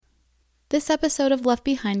This episode of Left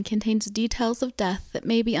Behind contains details of death that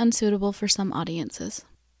may be unsuitable for some audiences.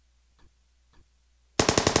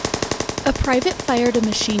 A private fired a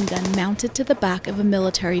machine gun mounted to the back of a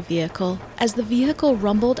military vehicle as the vehicle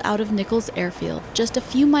rumbled out of Nichols Airfield just a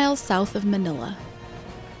few miles south of Manila.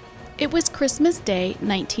 It was Christmas Day,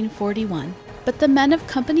 1941, but the men of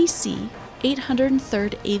Company C,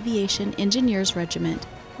 803rd Aviation Engineers Regiment,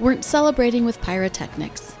 weren't celebrating with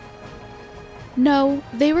pyrotechnics. No,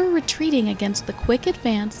 they were retreating against the quick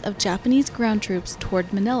advance of Japanese ground troops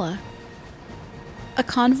toward Manila. A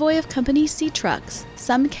convoy of Company C trucks,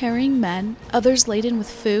 some carrying men, others laden with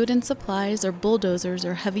food and supplies or bulldozers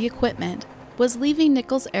or heavy equipment, was leaving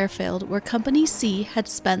Nichols Airfield where Company C had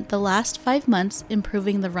spent the last 5 months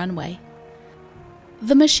improving the runway.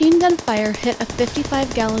 The machine gun fire hit a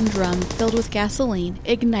 55-gallon drum filled with gasoline,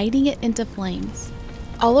 igniting it into flames.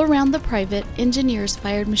 All around the private, engineers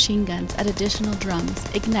fired machine guns at additional drums,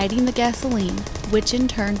 igniting the gasoline, which in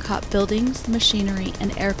turn caught buildings, machinery,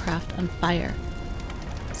 and aircraft on fire.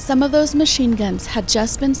 Some of those machine guns had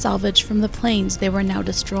just been salvaged from the planes they were now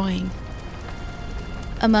destroying.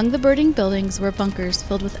 Among the burning buildings were bunkers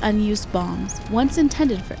filled with unused bombs, once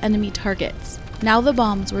intended for enemy targets. Now the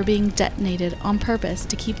bombs were being detonated on purpose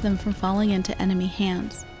to keep them from falling into enemy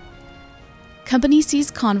hands. Company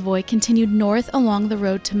C's convoy continued north along the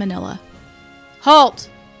road to Manila. "Halt!"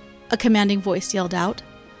 a commanding voice yelled out.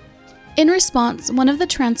 In response, one of the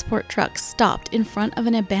transport trucks stopped in front of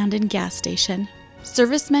an abandoned gas station.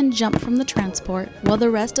 Servicemen jumped from the transport, while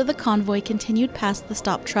the rest of the convoy continued past the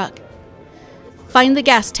stopped truck. "Find the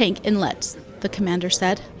gas tank inlets," the commander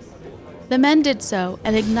said. The men did so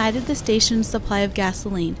and ignited the station's supply of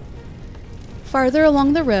gasoline. Farther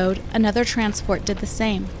along the road, another transport did the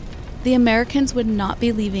same. The Americans would not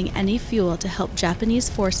be leaving any fuel to help Japanese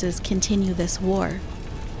forces continue this war.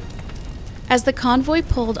 As the convoy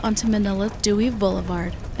pulled onto Manila's Dewey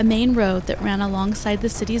Boulevard, a main road that ran alongside the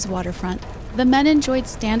city's waterfront, the men enjoyed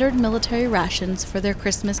standard military rations for their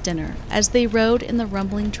Christmas dinner as they rode in the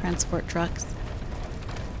rumbling transport trucks.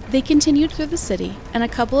 They continued through the city, and a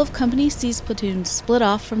couple of Company C's platoons split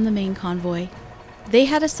off from the main convoy. They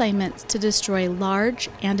had assignments to destroy large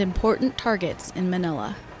and important targets in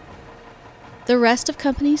Manila. The rest of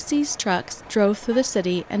Company C's trucks drove through the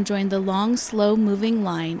city and joined the long, slow-moving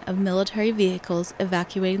line of military vehicles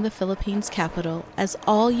evacuating the Philippines capital as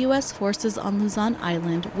all U.S. forces on Luzon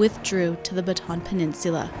Island withdrew to the Bataan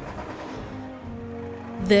Peninsula.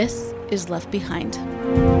 This is Left Behind.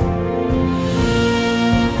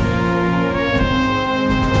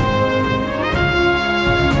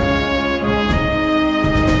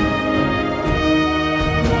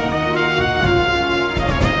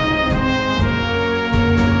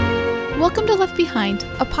 Welcome to Left Behind,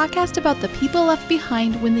 a podcast about the people left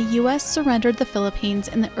behind when the U.S. surrendered the Philippines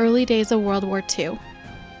in the early days of World War II.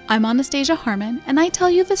 I'm Anastasia Harmon, and I tell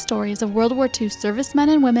you the stories of World War II servicemen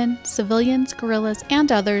and women, civilians, guerrillas, and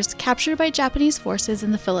others captured by Japanese forces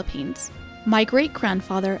in the Philippines. My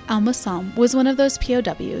great-grandfather, Al Masam, was one of those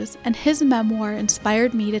POWs, and his memoir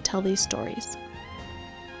inspired me to tell these stories.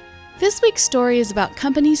 This week's story is about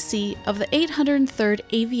Company C of the 803rd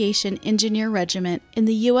Aviation Engineer Regiment in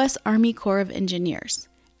the U.S. Army Corps of Engineers,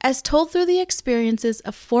 as told through the experiences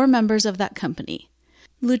of 4 members of that company: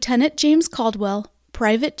 Lieutenant James Caldwell,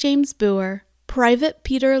 Private James Boer, Private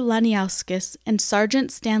Peter Laniauskas, and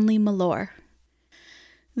Sergeant Stanley Malore.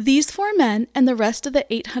 These 4 men and the rest of the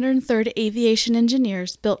 803rd Aviation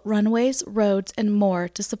Engineers built runways, roads, and more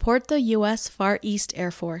to support the U.S. Far East Air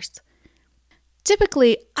Force.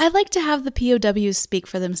 Typically, I like to have the POWs speak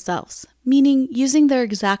for themselves, meaning using their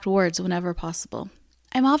exact words whenever possible.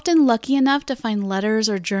 I'm often lucky enough to find letters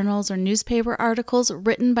or journals or newspaper articles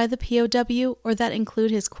written by the POW or that include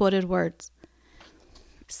his quoted words.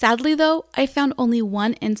 Sadly, though, I found only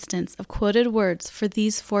one instance of quoted words for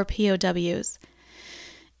these 4 POWs,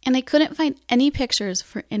 and I couldn't find any pictures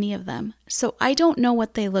for any of them, so I don't know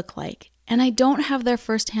what they look like, and I don't have their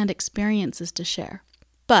first-hand experiences to share.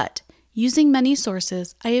 But using many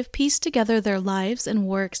sources, I have pieced together their lives and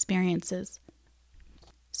war experiences.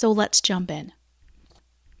 So let's jump in.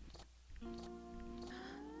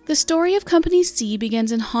 The story of Company C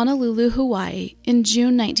begins in Honolulu, Hawaii in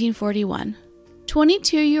June 1941.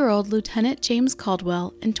 22-year-old Lieutenant James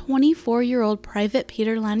Caldwell and 24-year-old Private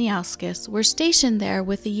Peter Laniauskas were stationed there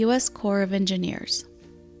with the U.S. Corps of Engineers.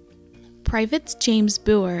 Privates James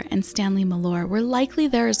Boer and Stanley Malore were likely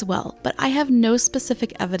there as well, but I have no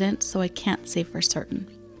specific evidence, so I can't say for certain.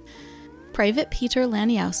 Private Peter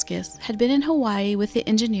Laniauskas had been in Hawaii with the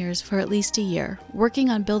engineers for at least a year, working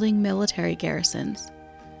on building military garrisons.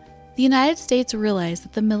 The United States realized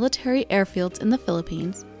that the military airfields in the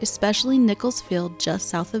Philippines, especially Nichols Field just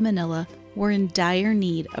south of Manila, were in dire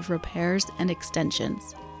need of repairs and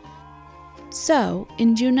extensions. So,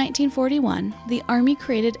 in June 1941, the Army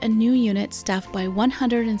created a new unit staffed by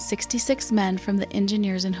 166 men from the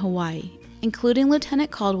engineers in Hawaii, including Lieutenant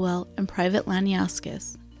Caldwell and Private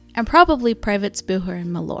Laniauskas, and probably Privates Bucher and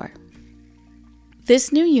Malor.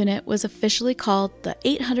 This new unit was officially called the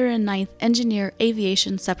 809th Engineer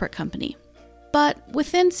Aviation Separate Company, but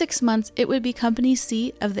within 6 months it would be Company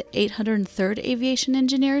C of the 803rd Aviation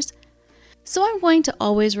Engineers, so I'm going to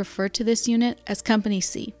always refer to this unit as Company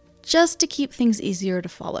C, just to keep things easier to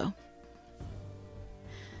follow.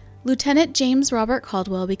 Lieutenant James Robert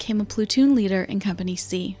Caldwell became a platoon leader in Company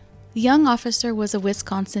C. The young officer was a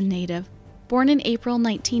Wisconsin native, born in April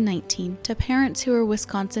 1919 to parents who were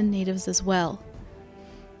Wisconsin natives as well.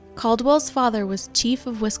 Caldwell's father was chief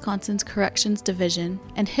of Wisconsin's Corrections Division,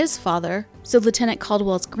 and his father, so Lieutenant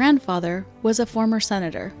Caldwell's grandfather, was a former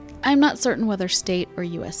senator. I'm not certain whether state or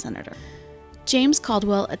U.S. senator. James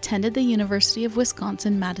Caldwell attended the University of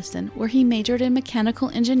Wisconsin-Madison, where he majored in mechanical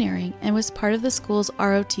engineering and was part of the school's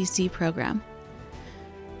ROTC program.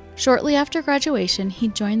 Shortly after graduation, he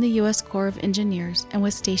joined the U.S. Corps of Engineers and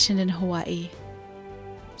was stationed in Hawaii.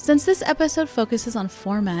 Since this episode focuses on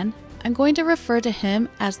 4 men, I'm going to refer to him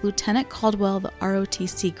as Lieutenant Caldwell, the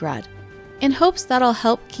ROTC grad, in hopes that'll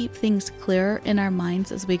help keep things clearer in our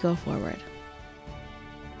minds as we go forward.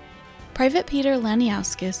 Private Peter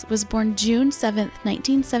Laniauskas was born June 7,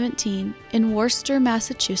 1917, in Worcester,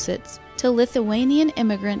 Massachusetts, to Lithuanian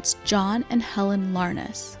immigrants John and Helen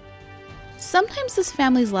Larnus. Sometimes this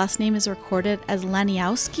family's last name is recorded as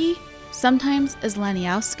Laniowski, sometimes as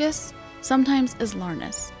Laniauskas, sometimes as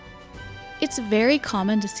Larnus. It's very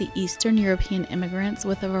common to see Eastern European immigrants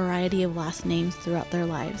with a variety of last names throughout their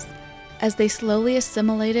lives, as they slowly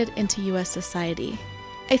assimilated into U.S. society.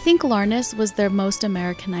 I think Larnus was their most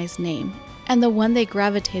Americanized name, and the one they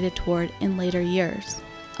gravitated toward in later years.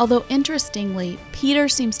 Although interestingly, Peter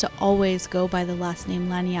seems to always go by the last name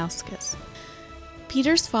Laniauskas.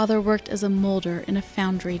 Peter's father worked as a molder in a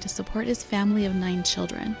foundry to support his family of 9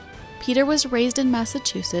 children. Peter was raised in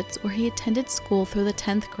Massachusetts, where he attended school through the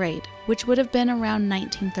 10th grade, which would have been around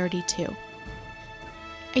 1932.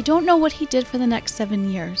 I don't know what he did for the next 7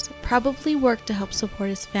 years, probably worked to help support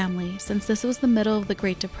his family since this was the middle of the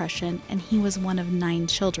Great Depression and he was one of 9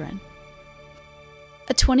 children.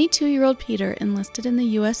 A 22-year-old Peter enlisted in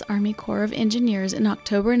the U.S. Army Corps of Engineers in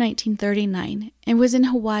October 1939 and was in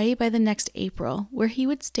Hawaii by the next April, where he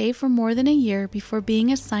would stay for more than a year before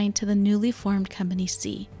being assigned to the newly formed Company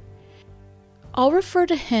C. I'll refer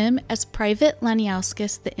to him as Private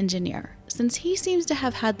Laniauskas the Engineer, since he seems to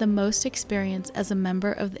have had the most experience as a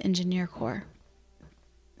member of the Engineer Corps.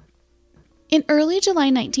 In early July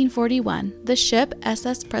 1941, the ship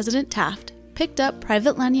SS President Taft picked up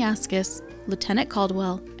Private Laniauskas, Lieutenant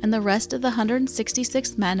Caldwell, and the rest of the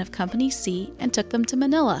 166 men of Company C and took them to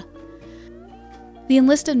Manila. The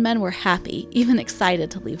enlisted men were happy, even excited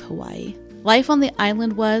to leave Hawaii. Life on the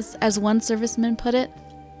island was, as one serviceman put it,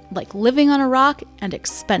 like living on a rock and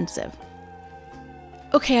expensive.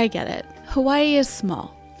 Okay, I get it. Hawaii is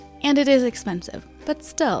small, and it is expensive, but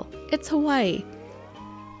still, it's Hawaii.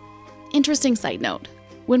 Interesting side note.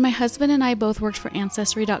 When my husband and I both worked for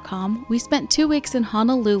Ancestry.com, we spent 2 weeks in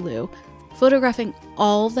Honolulu photographing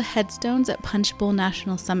all the headstones at Punch Bowl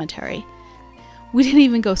National Cemetery. We didn't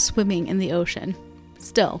even go swimming in the ocean.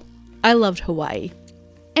 Still, I loved Hawaii.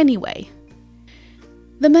 Anyway,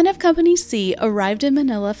 the men of Company C arrived in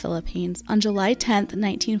Manila, Philippines on July 10,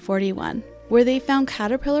 1941, where they found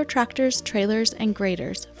Caterpillar tractors, trailers, and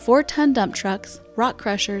graders, 4-ton dump trucks, rock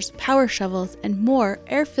crushers, power shovels, and more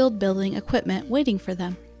airfield building equipment waiting for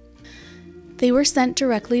them. They were sent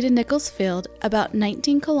directly to Nichols Field, about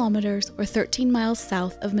 19 kilometers or 13 miles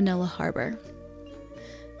south of Manila Harbor.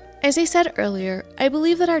 As I said earlier, I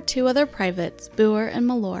believe that our 2 other privates, Buer and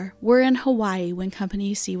Malor, were in Hawaii when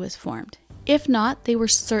Company C was formed. If not, they were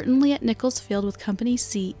certainly at Nichols Field with Company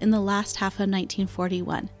C in the last half of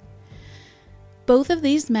 1941. Both of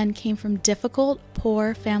these men came from difficult,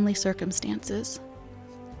 poor family circumstances.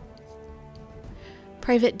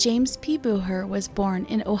 Private James P. Bucher was born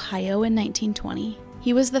in Ohio in 1920.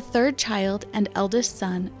 He was the 3rd child and eldest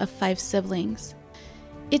son of 5 siblings.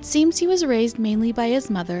 It seems he was raised mainly by his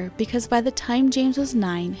mother because by the time James was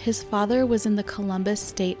 9, his father was in the Columbus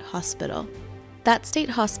State Hospital. That state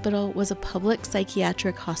hospital was a public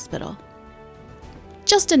psychiatric hospital.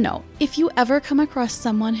 Just a note, if you ever come across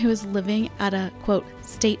someone who is living at a, quote,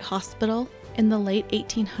 state hospital in the late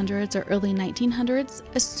 1800s or early 1900s,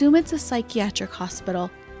 assume it's a psychiatric hospital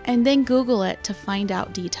and then Google it to find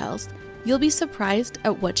out details. You'll be surprised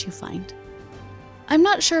at what you find. I'm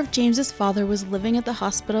not sure if James's father was living at the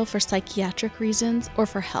hospital for psychiatric reasons or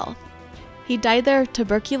for health. He died there of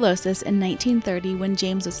tuberculosis in 1930 when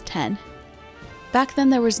James was 10. Back then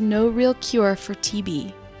there was no real cure for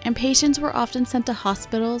TB, and patients were often sent to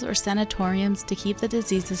hospitals or sanatoriums to keep the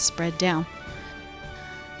diseases spread down.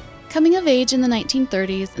 Coming of age in the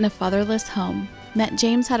 1930s in a fatherless home meant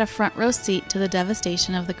James had a front row seat to the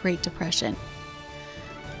devastation of the Great Depression.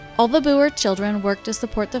 All the Boer children worked to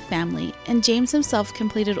support the family, and James himself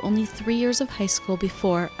completed only 3 years of high school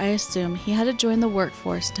before, I assume, he had to join the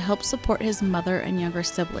workforce to help support his mother and younger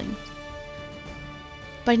siblings.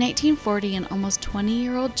 By 1940, an almost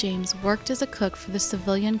 20-year-old James worked as a cook for the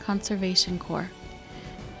Civilian Conservation Corps.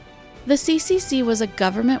 The CCC was a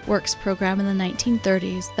government works program in the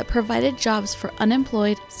 1930s that provided jobs for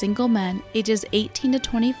unemployed single men ages 18 to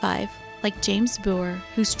 25, like James Boer,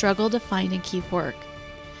 who struggled to find and keep work.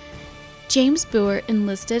 James Boer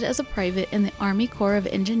enlisted as a private in the Army Corps of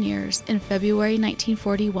Engineers in February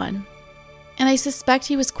 1941, and I suspect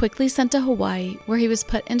he was quickly sent to Hawaii, where he was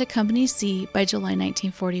put into Company C by July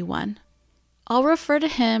 1941. I'll refer to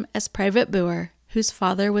him as Private Boer, whose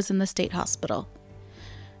father was in the state hospital.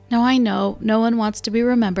 Now I know no one wants to be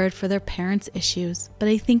remembered for their parents' issues, but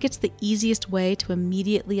I think it's the easiest way to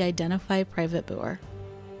immediately identify Private Boer.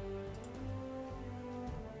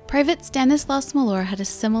 Private Stanislaus Malor had a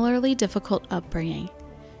similarly difficult upbringing.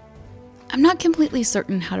 I'm not completely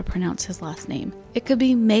certain how to pronounce his last name. It could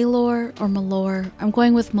be Maylor or Malor. I'm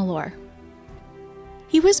going with Malor.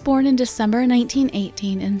 He was born in December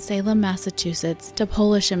 1918 in Salem, Massachusetts, to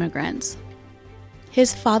Polish immigrants.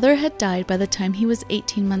 His father had died by the time he was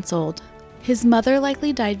 18 months old. His mother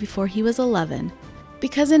likely died before he was 11,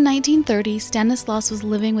 because in 1930 Stanislaus was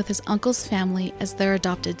living with his uncle's family as their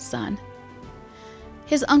adopted son.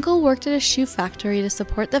 His uncle worked at a shoe factory to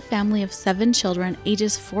support the family of 7 children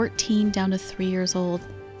ages 14 down to 3 years old.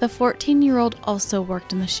 The 14-year-old also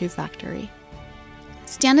worked in the shoe factory.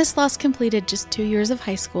 Stanislaus completed just 2 years of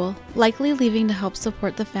high school, likely leaving to help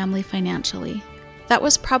support the family financially. That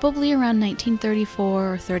was probably around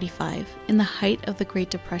 1934 or 35, in the height of the Great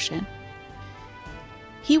Depression.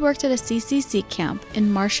 He worked at a CCC camp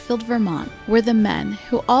in Marshfield, Vermont, where the men,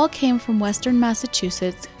 who all came from western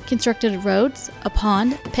Massachusetts, constructed roads, a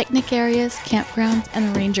pond, picnic areas, campgrounds, and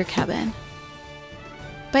a ranger cabin.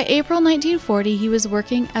 By April 1940, he was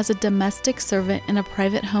working as a domestic servant in a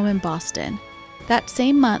private home in Boston. That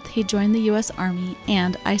same month, he joined the U.S. Army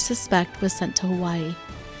and, I suspect, was sent to Hawaii.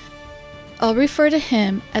 I'll refer to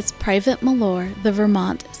him as Private Malor, the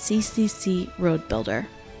Vermont CCC road builder.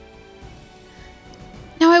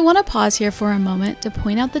 Now I want to pause here for a moment to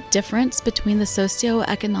point out the difference between the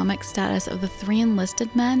socioeconomic status of the 3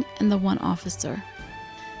 enlisted men and the 1 officer.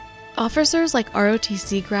 Officers like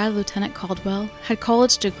ROTC grad Lieutenant Caldwell had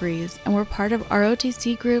college degrees and were part of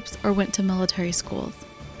ROTC groups or went to military schools.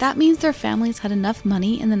 That means their families had enough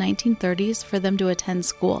money in the 1930s for them to attend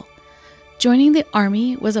school. Joining the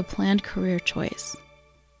Army was a planned career choice.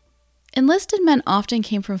 Enlisted men often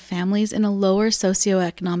came from families in a lower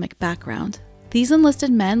socioeconomic background. These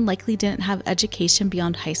enlisted men likely didn't have education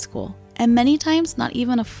beyond high school, and many times not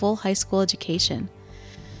even a full high school education.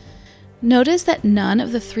 Notice that none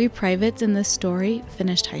of the 3 privates in this story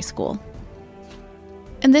finished high school.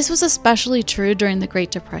 And this was especially true during the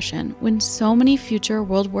Great Depression, when so many future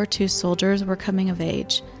World War II soldiers were coming of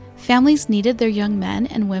age. Families needed their young men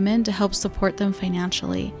and women to help support them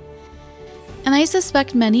financially. And I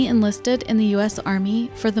suspect many enlisted in the U.S.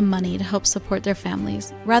 Army for the money to help support their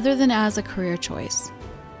families, rather than as a career choice.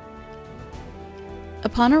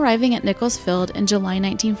 Upon arriving at Nichols Field in July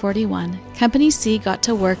 1941, Company C got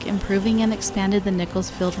to work improving and expanded the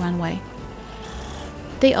Nichols Field runway.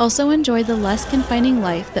 They also enjoyed the less confining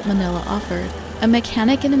life that Manila offered. A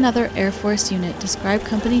mechanic in another Air Force unit described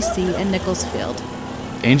Company C at Nichols Field.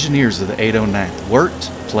 Engineers of the 809th worked,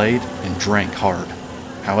 played, and drank hard.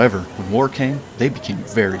 However, when war came, they became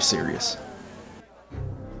very serious.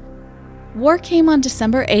 War came on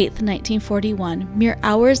December 8, 1941, mere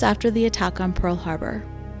hours after the attack on Pearl Harbor.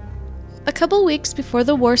 A couple weeks before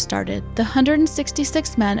the war started, the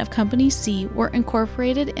 166 men of Company C were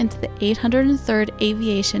incorporated into the 803rd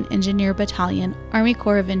Aviation Engineer Battalion, Army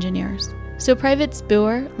Corps of Engineers. So Privates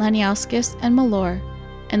Boer, Laniauskas, and Malor,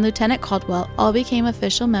 and Lieutenant Caldwell all became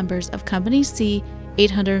official members of Company C,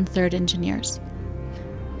 803rd Engineers.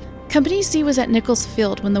 Company C was at Nichols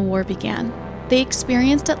Field when the war began. They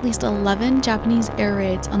experienced at least 11 Japanese air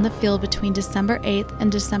raids on the field between December 8th and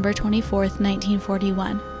December 24th,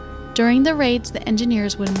 1941. During the raids, the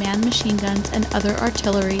engineers would man machine guns and other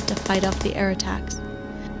artillery to fight off the air attacks.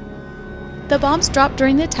 The bombs dropped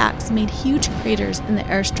during the attacks made huge craters in the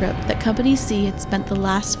airstrip that Company C had spent the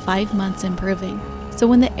last 5 months improving. So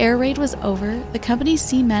when the air raid was over, the Company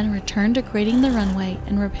C men returned to grading the runway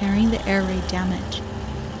and repairing the air raid damage.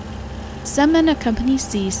 Some men of Company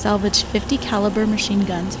C salvaged 50 caliber machine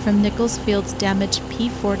guns from Nichols Field's damaged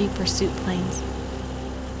P-40 pursuit planes.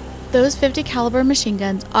 Those 50 caliber machine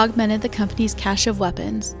guns augmented the company's cache of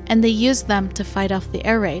weapons, and they used them to fight off the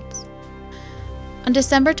air raids. On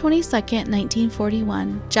December 22,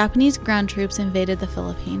 1941, Japanese ground troops invaded the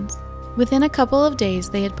Philippines. Within a couple of days,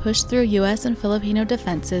 they had pushed through U.S. and Filipino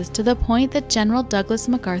defenses to the point that General Douglas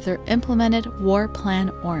MacArthur implemented War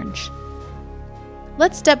Plan Orange.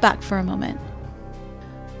 Let's step back for a moment.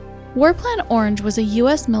 War Plan Orange was a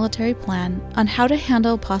U.S. military plan on how to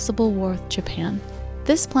handle possible war with Japan.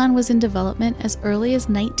 This plan was in development as early as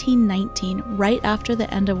 1919, right after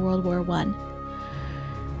the end of World War I.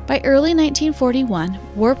 By early 1941,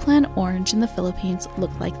 War Plan Orange in the Philippines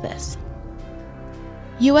looked like this.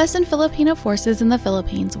 U.S. and Filipino forces in the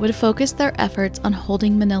Philippines would focus their efforts on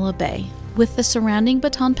holding Manila Bay, with the surrounding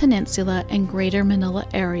Bataan Peninsula and Greater Manila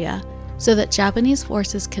area, so that Japanese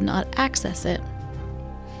forces could not access it.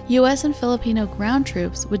 U.S. and Filipino ground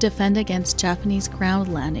troops would defend against Japanese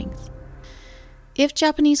ground landings. If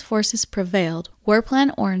Japanese forces prevailed, War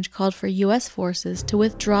Plan Orange called for U.S. forces to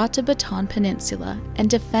withdraw to Bataan Peninsula and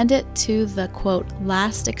defend it to the, quote,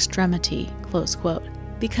 last extremity, close quote,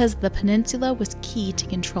 because the peninsula was key to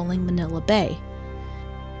controlling Manila Bay.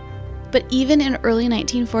 But even in early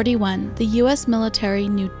 1941, the U.S. military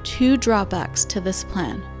knew 2 drawbacks to this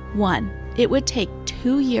plan. 1, it would take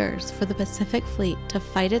 2 years for the Pacific Fleet to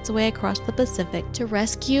fight its way across the Pacific to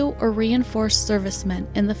rescue or reinforce servicemen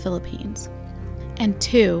in the Philippines. And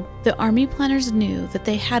 2, the Army planners knew that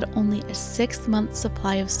they had only a 6-month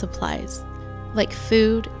supply of supplies, like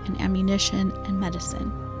food and ammunition and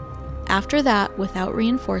medicine. After that, without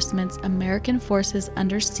reinforcements, American forces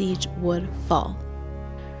under siege would fall.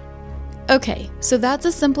 Okay, so that's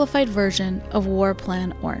a simplified version of War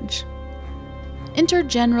Plan Orange. Enter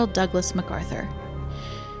General Douglas MacArthur.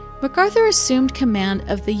 MacArthur assumed command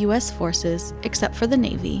of the U.S. forces, except for the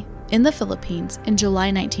Navy, in the Philippines in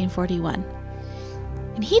July 1941.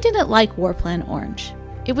 And he didn't like War Plan Orange.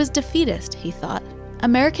 It was defeatist, he thought.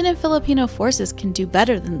 American and Filipino forces can do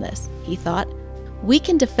better than this, he thought. We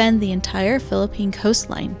can defend the entire Philippine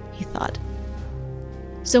coastline, he thought.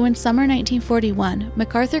 So in summer 1941,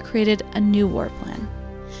 MacArthur created a new war plan.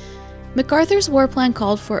 MacArthur's war plan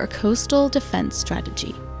called for a coastal defense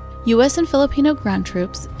strategy. U.S. and Filipino ground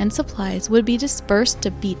troops and supplies would be dispersed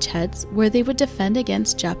to beachheads where they would defend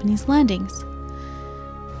against Japanese landings.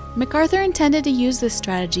 MacArthur intended to use this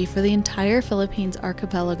strategy for the entire Philippines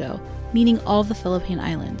archipelago, meaning all the Philippine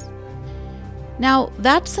islands. Now,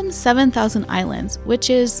 that's some 7,000 islands, which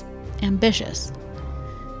is ambitious.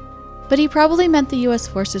 But he probably meant the U.S.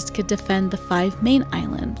 forces could defend the 5 main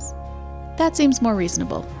islands. That seems more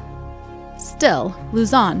reasonable. Still,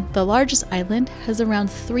 Luzon, the largest island, has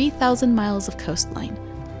around 3,000 miles of coastline.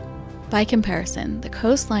 By comparison, the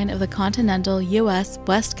coastline of the continental U.S.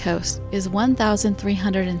 West Coast is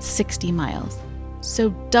 1,360 miles. So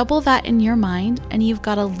double that in your mind, and you've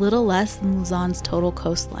got a little less than Luzon's total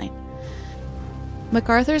coastline.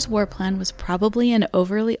 MacArthur's war plan was probably an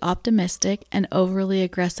overly optimistic and overly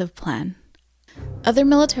aggressive plan. Other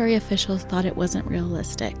military officials thought it wasn't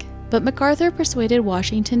realistic, but MacArthur persuaded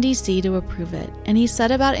Washington, D.C. to approve it, and he set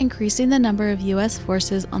about increasing the number of U.S.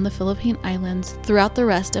 forces on the Philippine Islands throughout the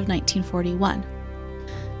rest of 1941.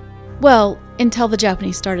 Well, until the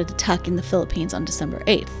Japanese started attacking the Philippines on December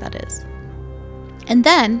 8th, that is. And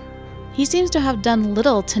then, he seems to have done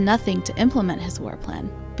little to nothing to implement his war plan,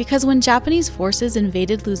 because when Japanese forces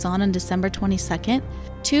invaded Luzon on December 22nd,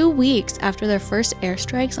 2 weeks after their first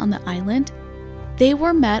airstrikes on the island, they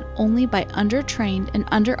were met only by undertrained and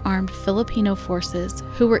underarmed Filipino forces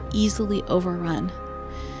who were easily overrun.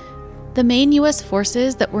 The main U.S.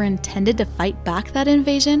 forces that were intended to fight back that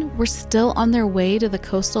invasion were still on their way to the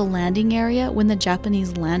coastal landing area when the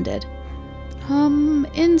Japanese landed.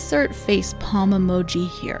 Insert facepalm emoji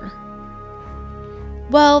here.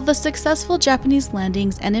 Well, the successful Japanese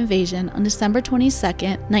landings and invasion on December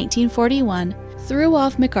 22nd, 1941, threw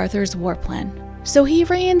off MacArthur's war plan. So he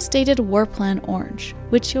reinstated War Plan Orange,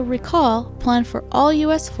 which you'll recall planned for all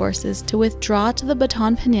U.S. forces to withdraw to the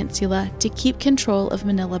Bataan Peninsula to keep control of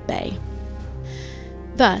Manila Bay.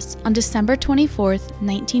 Thus, on December 24,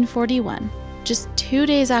 1941, just 2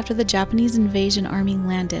 days after the Japanese invasion army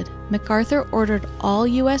landed, MacArthur ordered all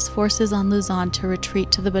U.S. forces on Luzon to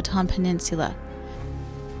retreat to the Bataan Peninsula.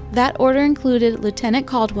 That order included Lieutenant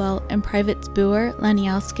Caldwell and Privates Buer,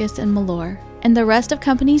 Laniauskas, and Malor, and the rest of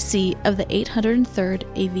Company C of the 803rd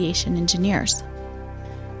Aviation Engineers.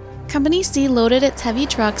 Company C loaded its heavy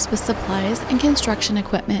trucks with supplies and construction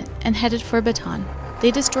equipment and headed for Bataan.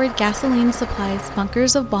 They destroyed gasoline supplies,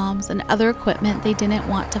 bunkers of bombs, and other equipment they didn't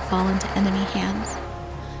want to fall into enemy hands.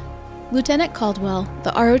 Lieutenant Caldwell,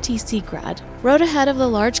 the ROTC grad, rode ahead of the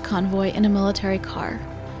large convoy in a military car.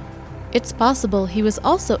 It's possible he was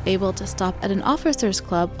also able to stop at an officers'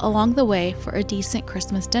 club along the way for a decent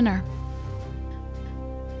Christmas dinner.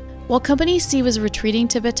 While Company C was retreating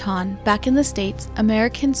to Bataan, back in the States,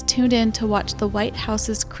 Americans tuned in to watch the White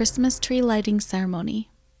House's Christmas tree lighting ceremony.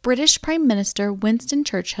 British Prime Minister Winston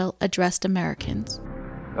Churchill addressed Americans.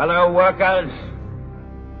 Fellow workers,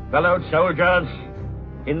 fellow soldiers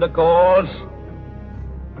in the cause,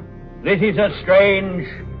 this is a strange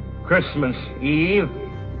Christmas Eve.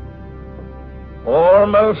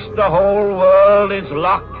 Almost the whole world is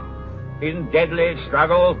locked in deadly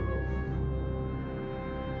struggle,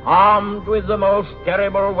 armed with the most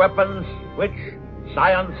terrible weapons which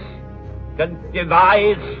science can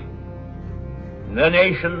devise. The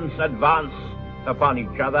nations advance upon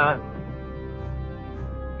each other.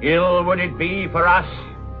 Ill would it be for us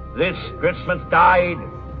this Christmas tide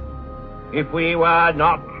if we were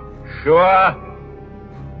not sure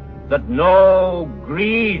that no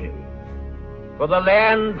greed for the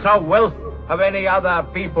lands or wealth of any other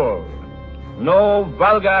people, no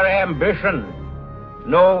vulgar ambition,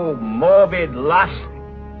 no morbid lust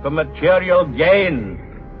for material gain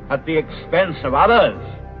at the expense of others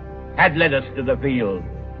had led us to the field.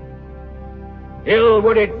 Ill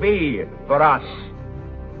would it be for us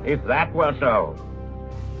if that were so.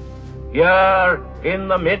 Here in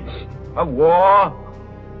the midst of war,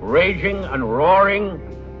 raging and roaring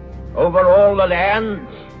over all the lands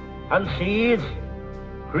and seas,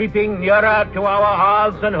 creeping nearer to our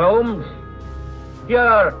hearths and homes,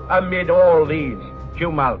 here amid all these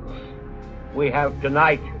tumults, we have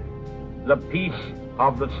tonight the peace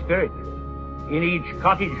of the Spirit in each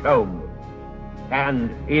cottage home and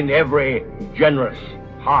in every generous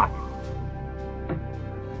heart.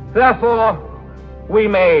 Therefore, we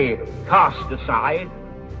may cast aside,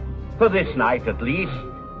 for this night at least,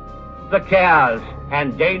 the cares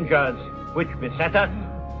and dangers which beset us,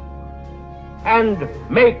 and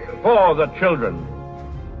make for the children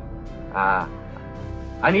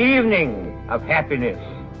an evening of happiness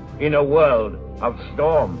in a world of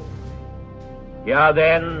storm. Here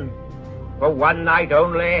then, for one night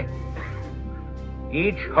only,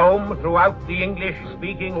 each home throughout the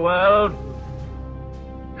English-speaking world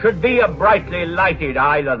should be a brightly lighted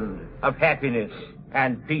island of happiness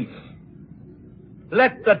and peace.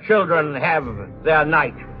 Let the children have their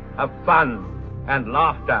night of fun and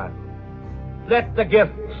laughter. Let the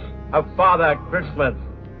gifts of Father Christmas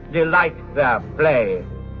delight their play.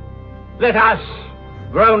 Let us,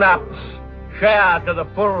 grown-ups, share to the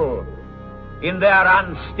full in their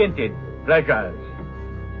unstinted pleasures.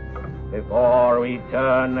 Before we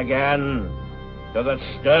turn again to the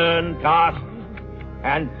stern tasks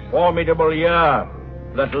and formidable year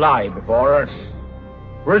that lie before us,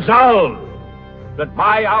 resolve that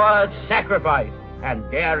by our sacrifice and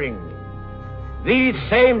daring, these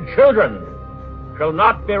same children shall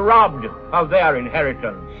not be robbed of their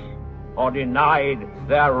inheritance or denied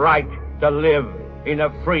their right to live in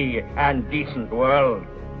a free and decent world.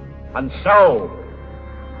 And so,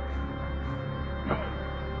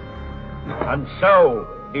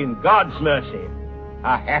 in God's mercy,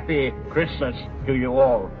 a happy Christmas to you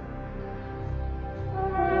all.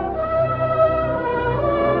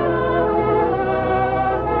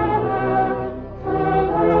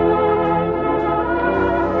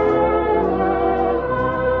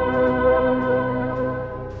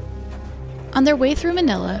 On their way through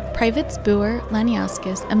Manila, Privates Boer,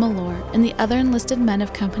 Laniauskas, and Malor and the other enlisted men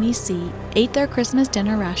of Company C ate their Christmas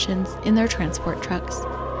dinner rations in their transport trucks.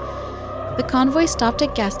 The convoy stopped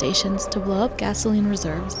at gas stations to blow up gasoline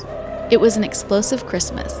reserves. It was an explosive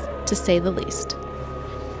Christmas, to say the least.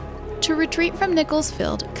 To retreat from Nichols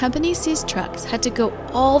Field, Company C's trucks had to go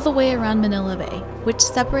all the way around Manila Bay, which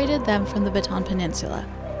separated them from the Bataan Peninsula.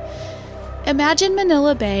 Imagine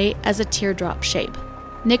Manila Bay as a teardrop shape.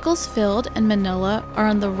 Nichols Field and Manila are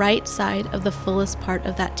on the right side of the fullest part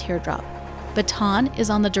of that teardrop. Bataan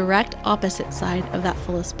is on the direct opposite side of that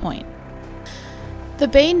fullest point. The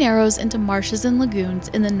bay narrows into marshes and lagoons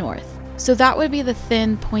in the north, so that would be the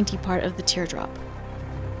thin, pointy part of the teardrop.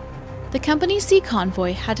 The Company C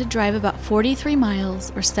convoy had to drive about 43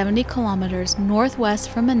 miles or 70 kilometers northwest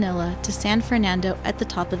from Manila to San Fernando at the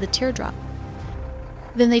top of the teardrop.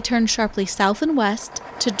 Then they turned sharply south and west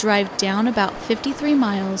to drive down about 53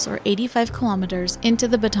 miles or 85 kilometers into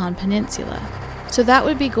the Bataan Peninsula. So that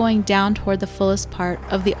would be going down toward the fullest part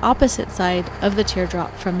of the opposite side of the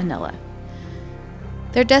teardrop from Manila.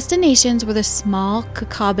 Their destinations were the small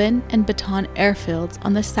Kakaban and Bataan airfields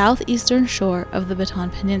on the southeastern shore of the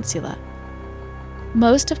Bataan Peninsula.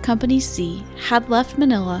 Most of Company C had left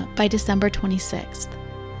Manila by December 26th.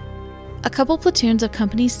 A couple platoons of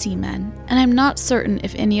Company C men, and I'm not certain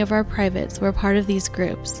if any of our privates were part of these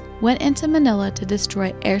groups, went into Manila to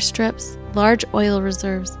destroy airstrips, large oil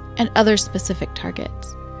reserves, and other specific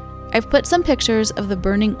targets. I've put some pictures of the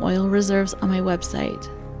burning oil reserves on my website.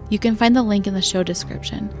 You can find the link in the show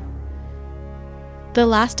description. The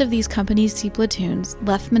last of these Company C platoons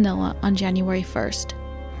left Manila on January 1st.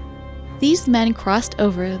 These men crossed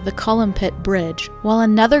over the Columpit Bridge while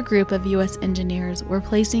another group of U.S. engineers were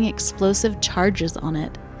placing explosive charges on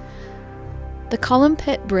it. The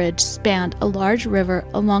Columpit Bridge spanned a large river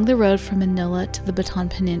along the road from Manila to the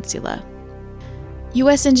Bataan Peninsula.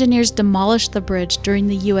 U.S. engineers demolished the bridge during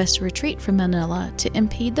the U.S. retreat from Manila to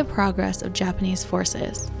impede the progress of Japanese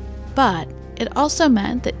forces. But it also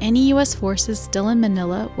meant that any U.S. forces still in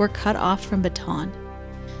Manila were cut off from Bataan.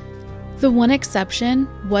 The one exception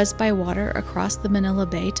was by water across the Manila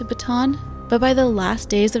Bay to Bataan, but by the last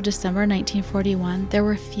days of December 1941, there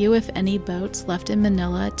were few if any boats left in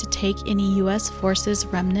Manila to take any U.S. forces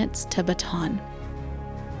remnants to Bataan.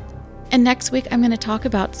 And next week, I'm going to talk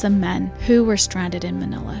about some men who were stranded in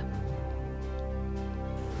Manila.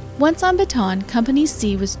 Once on Bataan, Company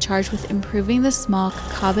C was charged with improving the small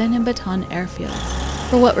Kakaban and Bataan airfields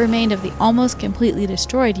for what remained of the almost completely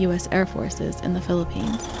destroyed U.S. Air Forces in the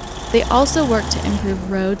Philippines. They also worked to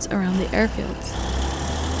improve roads around the airfields.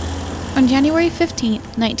 On January 15,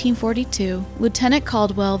 1942, Lieutenant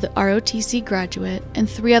Caldwell, the ROTC graduate, and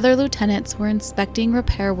 3 other lieutenants were inspecting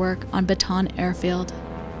repair work on Bataan Airfield.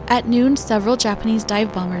 At noon, several Japanese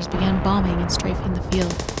dive bombers began bombing and strafing the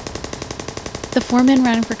field. The 4 men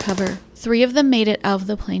ran for cover. 3 of them made it out of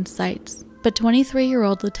the plane's sights, but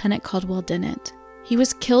 23-year-old Lieutenant Caldwell didn't. He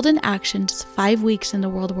was killed in action just 5 weeks into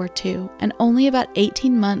World War II and only about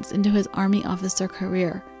 18 months into his Army officer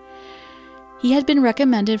career. He had been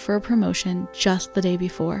recommended for a promotion just the day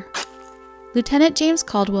before. Lieutenant James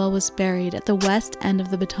Caldwell was buried at the west end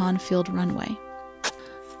of the Bataan Field runway.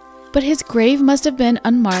 But his grave must have been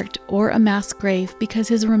unmarked or a mass grave because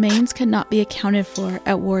his remains could not be accounted for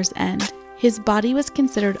at war's end. His body was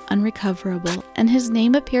considered unrecoverable, and his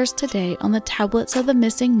name appears today on the tablets of the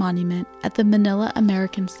missing monument at the Manila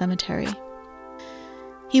American Cemetery.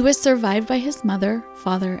 He was survived by his mother,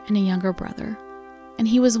 father, and a younger brother, and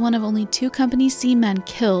he was one of only 2 Company C men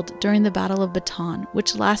killed during the Battle of Bataan,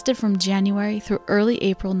 which lasted from January through early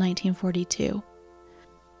April 1942.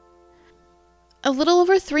 A little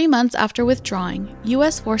over 3 months after withdrawing,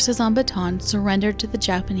 U.S. forces on Bataan surrendered to the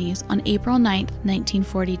Japanese on April 9,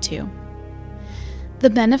 1942. The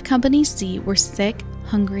men of Company C were sick,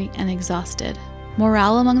 hungry, and exhausted.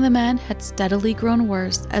 Morale among the men had steadily grown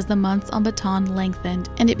worse as the months on Bataan lengthened,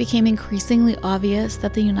 and it became increasingly obvious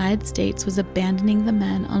that the United States was abandoning the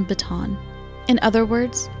men on Bataan. In other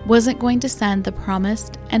words, wasn't going to send the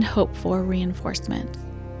promised and hoped-for reinforcements.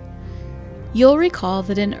 You'll recall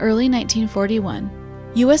that in early 1941,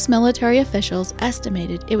 U.S. military officials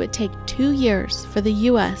estimated it would take 2 years for the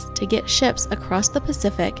U.S. to get ships across the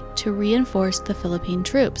Pacific to reinforce the Philippine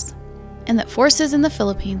troops, and that forces in the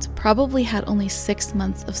Philippines probably had only 6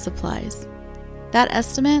 months of supplies. That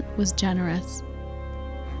estimate was generous.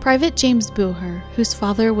 Private James Booher, whose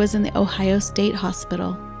father was in the Ohio State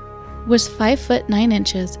Hospital, was 5 foot 9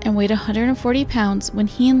 inches and weighed 140 pounds when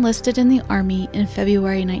he enlisted in the Army in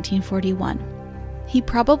February 1941. He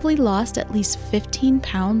probably lost at least 15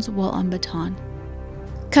 pounds while on Bataan.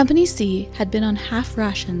 Company C had been on half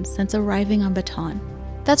rations since arriving on Bataan.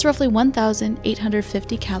 That's roughly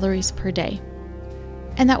 1,850 calories per day.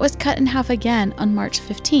 And that was cut in half again on March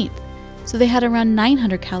 15th, so they had around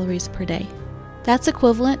 900 calories per day. That's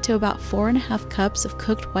equivalent to about 4.5 cups of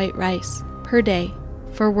cooked white rice per day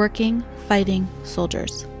for working, fighting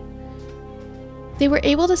soldiers. They were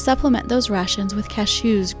able to supplement those rations with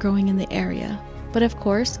cashews growing in the area. But of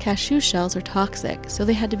course, cashew shells are toxic, so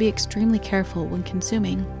they had to be extremely careful when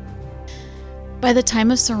consuming. By the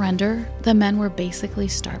time of surrender, the men were basically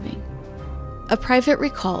starving. A private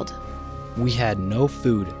recalled, "We had no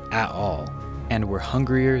food at all and were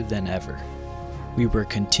hungrier than ever. We were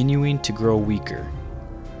continuing to grow weaker."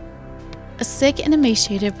 A sick and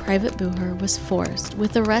emaciated Private Booher was forced,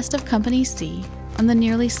 with the rest of Company C, on the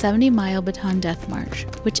nearly 70-mile Bataan Death March,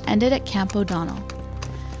 which ended at Camp O'Donnell.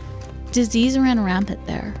 Disease ran rampant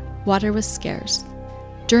there. Water was scarce.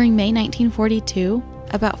 During May 1942,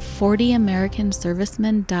 about 40 American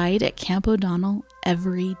servicemen died at Camp O'Donnell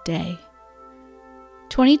every day.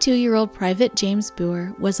 22-year-old Private James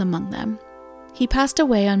Boer was among them. He passed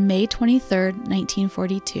away on May 23,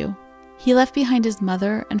 1942. He left behind his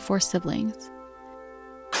mother and 4 siblings.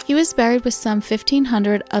 He was buried with some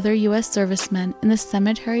 1,500 other U.S. servicemen in the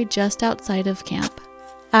cemetery just outside of camp.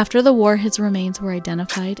 After the war, his remains were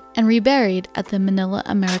identified and reburied at the Manila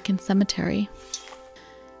American Cemetery.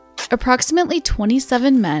 Approximately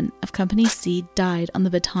 27 men of Company C died on the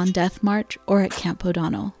Bataan Death March or at Camp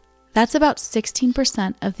O'Donnell. That's about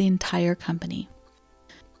 16% of the entire company.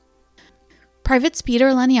 Privates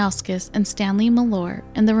Peter Laniauskas and Stanley Malore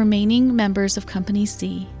and the remaining members of Company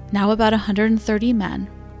C, now about 130 men,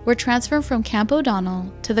 were transferred from Camp O'Donnell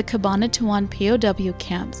to the Cabanatuan POW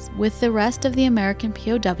camps with the rest of the American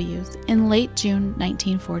POWs in late June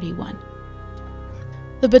 1941.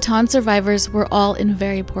 The Bataan survivors were all in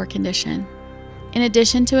very poor condition. In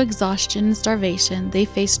addition to exhaustion and starvation, they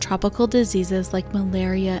faced tropical diseases like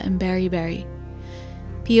malaria and beriberi.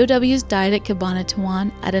 POWs died at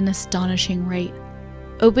Cabanatuan at an astonishing rate.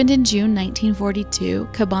 Opened in June 1942,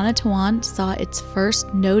 Cabanatuan saw its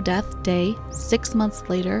first no-death day 6 months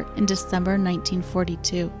later in December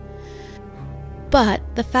 1942. But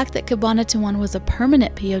the fact that Cabanatuan was a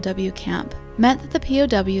permanent POW camp meant that the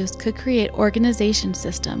POWs could create organization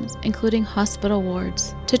systems, including hospital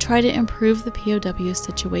wards, to try to improve the POW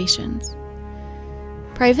situations.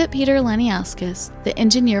 Private Peter Laniauskas, the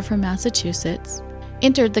engineer from Massachusetts,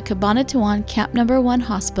 entered the Cabanatuan Camp No. 1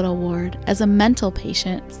 hospital ward as a mental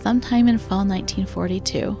patient sometime in fall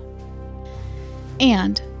 1942.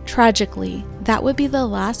 And, tragically, that would be the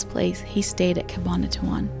last place he stayed at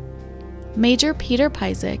Cabanatuan. Major Peter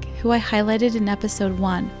Pyzik, who I highlighted in episode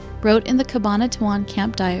 1, wrote in the Cabanatuan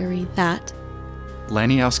Camp Diary that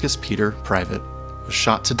Laniauskas Peter, Private, was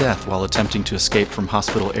shot to death while attempting to escape from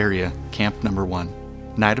hospital area, Camp No.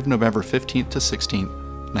 1, night of November 15th to 16th,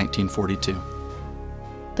 1942.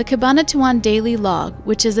 The Cabanatuan Daily Log,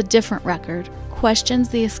 which is a different record, questions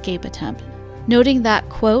the escape attempt, noting that,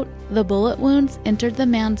 quote, the bullet wounds entered the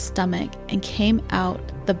man's stomach and came out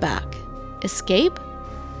the back. Escape?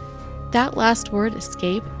 That last word,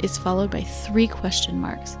 escape, is followed by 3 question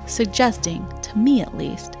marks, suggesting, to me at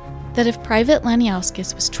least, that if Private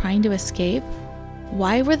Laniauskas was trying to escape,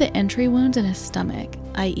 why were the entry wounds in his stomach,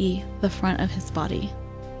 i.e., the front of his body?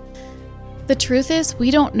 The truth is,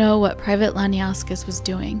 we don't know what Private Laniauskas was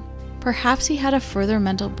doing. Perhaps he had a further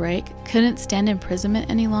mental break, couldn't stand imprisonment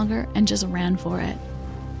any longer, and just ran for it.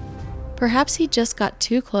 Perhaps he just got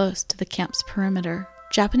too close to the camp's perimeter.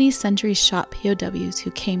 Japanese sentries shot POWs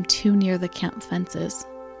who came too near the camp fences.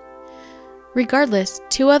 Regardless,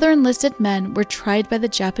 2 other enlisted men were tried by the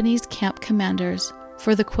Japanese camp commanders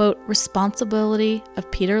for the, quote, responsibility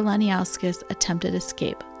of Peter Laniauskas' attempted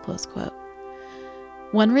escape, close quote.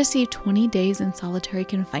 One received 20 days in solitary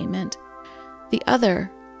confinement. The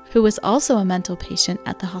other, who was also a mental patient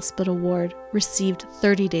at the hospital ward, received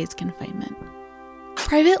 30 days confinement.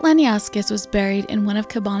 Private Laniauskas was buried in one of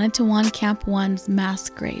Cabanatuan Camp 1's mass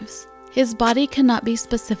graves. His body cannot be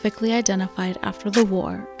specifically identified after the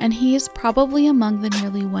war, and he is probably among the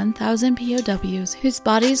nearly 1,000 POWs whose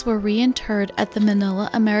bodies were reinterred at the Manila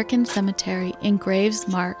American Cemetery in graves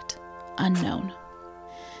marked unknown.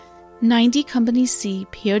 90 Company C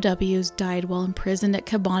POWs died while imprisoned at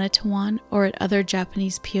Cabanatuan or at other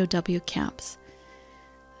Japanese POW camps.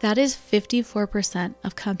 That is 54%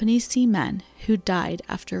 of Company C men who died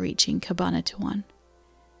after reaching Cabanatuan.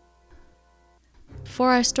 For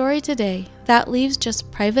our story today, that leaves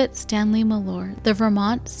just Private Stanley Malore, the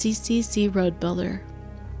Vermont CCC road builder.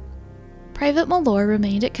 Private Malore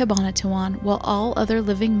remained at Cabanatuan while all other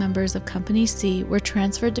living members of Company C were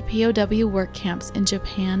transferred to POW work camps in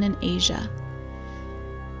Japan and Asia.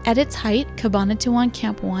 At its height, Cabanatuan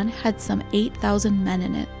Camp 1 had some 8,000 men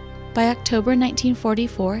in it. By October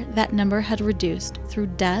 1944, that number had reduced through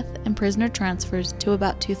death and prisoner transfers to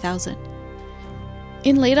about 2,000.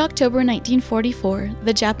 In late October 1944,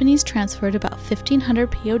 the Japanese transferred about 1,500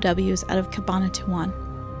 POWs out of Cabanatuan.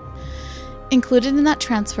 Included in that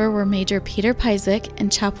transfer were Major Peter Pyzik and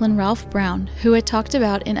Chaplain Ralph Brown, who I talked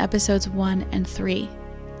about in episodes 1 and 3.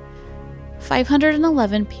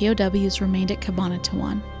 511 POWs remained at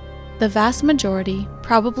Cabanatuan. The vast majority,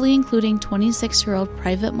 probably including 26-year-old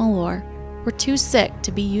Private Malore, were too sick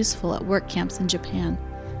to be useful at work camps in Japan.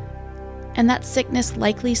 And that sickness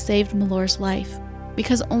likely saved Malore's life,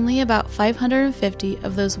 because only about 550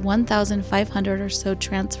 of those 1,500 or so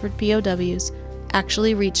transferred POWs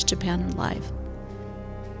actually reached Japan alive.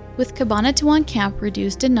 With Cabanatuan Camp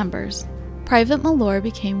reduced in numbers, Private Mellor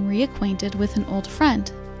became reacquainted with an old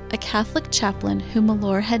friend, a Catholic chaplain whom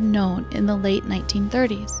Mellor had known in the late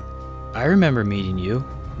 1930s. I remember meeting you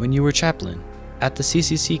when you were chaplain at the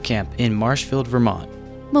CCC camp in Marshfield, Vermont.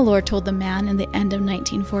 Mellor told the man in the end of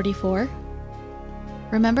 1944.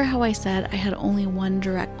 Remember how I said I had only one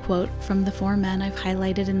direct quote from the four men I've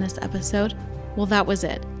highlighted in this episode? Well, that was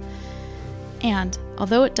it. And,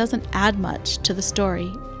 although it doesn't add much to the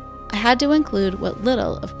story, I had to include what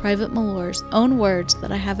little of Private Mellor's own words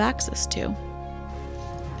that I have access to.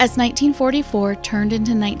 As 1944 turned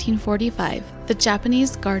into 1945, the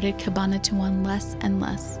Japanese guarded Cabanatuan less and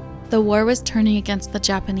less. The war was turning against the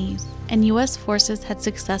Japanese, and U.S. forces had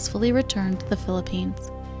successfully returned to the Philippines.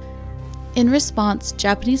 In response,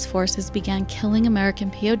 Japanese forces began killing American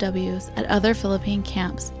POWs at other Philippine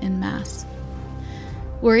camps en masse.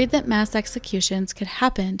 Worried that mass executions could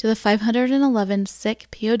happen to the 511 sick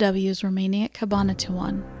POWs remaining at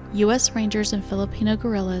Cabanatuan, U.S. Rangers and Filipino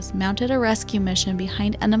guerrillas mounted a rescue mission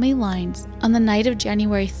behind enemy lines on the night of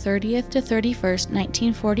January 30th to 31st,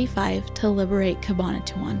 1945 to liberate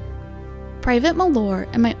Cabanatuan. Private Mellor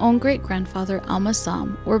and my own great-grandfather Alma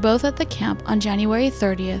Sam were both at the camp on January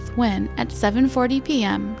 30th when, at 7:40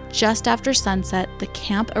 p.m., just after sunset, the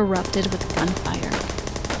camp erupted with gunfire.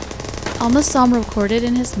 Alma Sam recorded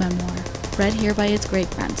in his memoir, read here by his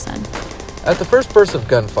great-grandson. At the first burst of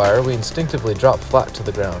gunfire, we instinctively dropped flat to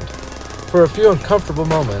the ground. For a few uncomfortable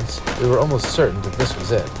moments, we were almost certain that this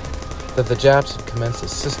was it, that the Japs had commenced a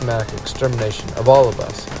systematic extermination of all of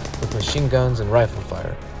us with machine guns and rifle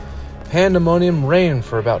fire. Pandemonium reigned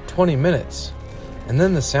for about 20 minutes, and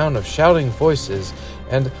then the sound of shouting voices,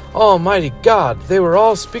 and, Almighty God, they were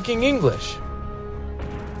all speaking English.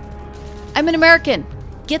 "I'm an American!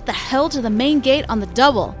 Get the hell to the main gate on the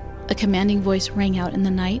double!" a commanding voice rang out in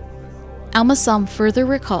the night. Alma Sam further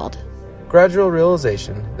recalled, Gradual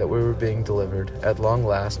realization that we were being delivered at long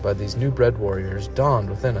last by these new-bred warriors dawned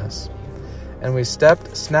within us, and we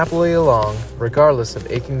stepped snappily along, regardless of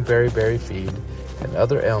aching beriberi feet and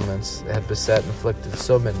other ailments that had beset and afflicted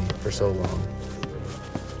so many for so long.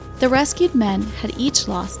 The rescued men had each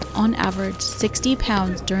lost, on average, 60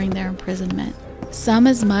 pounds during their imprisonment, some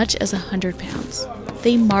as much as 100 pounds.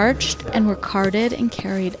 They marched and were carted and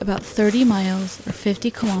carried about 30 miles or 50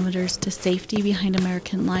 kilometers to safety behind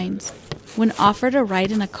American lines. When offered a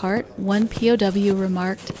ride in a cart, one POW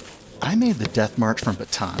remarked, "I made the death march from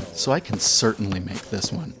Bataan, so I can certainly make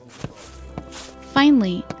this one."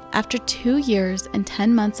 Finally, after 2 years and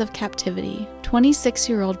 10 months of captivity,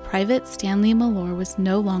 26-year-old Private Stanley Mellor was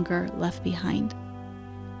no longer left behind.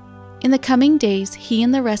 In the coming days, he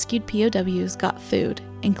and the rescued POWs got food,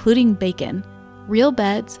 including bacon, real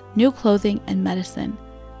beds, new clothing, and medicine.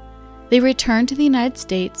 They returned to the United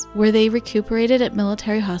States, where they recuperated at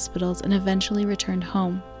military hospitals and eventually returned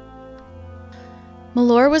home.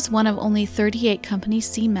 Mellor was one of only 38 Company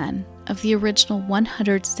C men of the original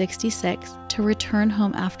 166 to return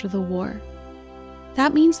home after the war.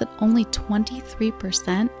 That means that only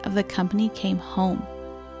 23% of the company came home.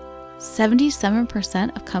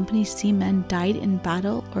 77% of Company C men died in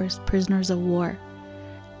battle or as prisoners of war.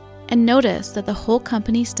 And notice that the whole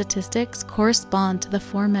company statistics correspond to the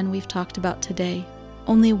 4 men we've talked about today.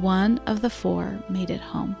 Only one of the 4 made it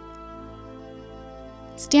home.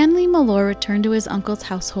 Stanley Mellor returned to his uncle's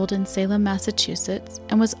household in Salem, Massachusetts,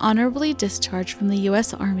 and was honorably discharged from the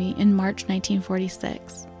U.S. Army in March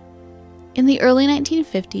 1946. In the early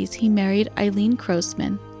 1950s, he married Eileen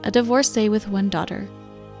Croasman, a divorcee with 1 daughter.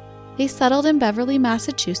 They settled in Beverly,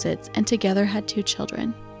 Massachusetts, and together had 2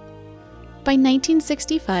 children. By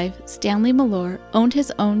 1965, Stanley Mellor owned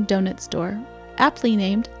his own donut store, aptly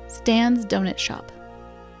named Stan's Donut Shop.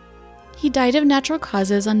 He died of natural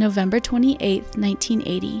causes on November 28,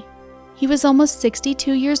 1980. He was almost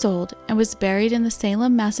 62 years old and was buried in the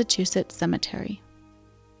Salem, Massachusetts cemetery.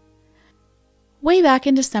 Way back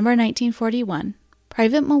in December 1941,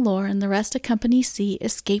 Private Mellor and the rest of Company C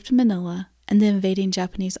escaped Manila and the invading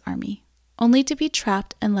Japanese army, only to be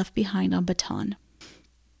trapped and left behind on Bataan.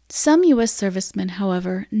 Some U.S. servicemen,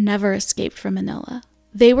 however, never escaped from Manila.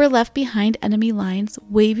 They were left behind enemy lines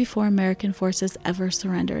way before American forces ever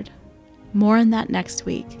surrendered. More on that next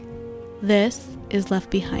week. This is Left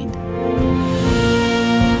Behind.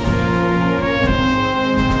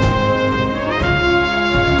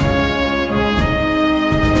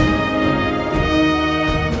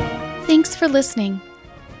 Thanks for listening.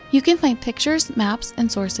 You can find pictures, maps,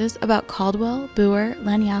 and sources about Caldwell, Boer,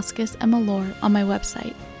 Laniauskas, and Mellor on my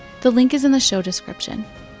website. The link is in the show description.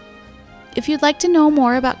 If you'd like to know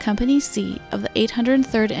more about Company C of the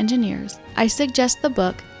 803rd Engineers, I suggest the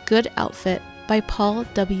book Good Outfit by Paul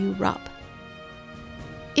W. Ropp.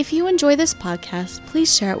 If you enjoy this podcast,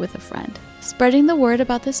 please share it with a friend. Spreading the word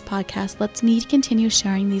about this podcast lets me continue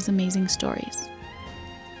sharing these amazing stories.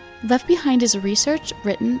 Left Behind is researched,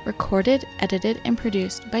 written, recorded, edited, and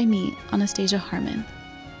produced by me, Anastasia Harmon.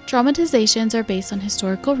 Dramatizations are based on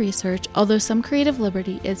historical research, although some creative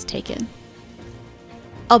liberty is taken.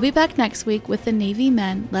 I'll be back next week with the Navy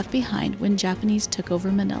men left behind when Japanese took over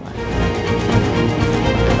Manila.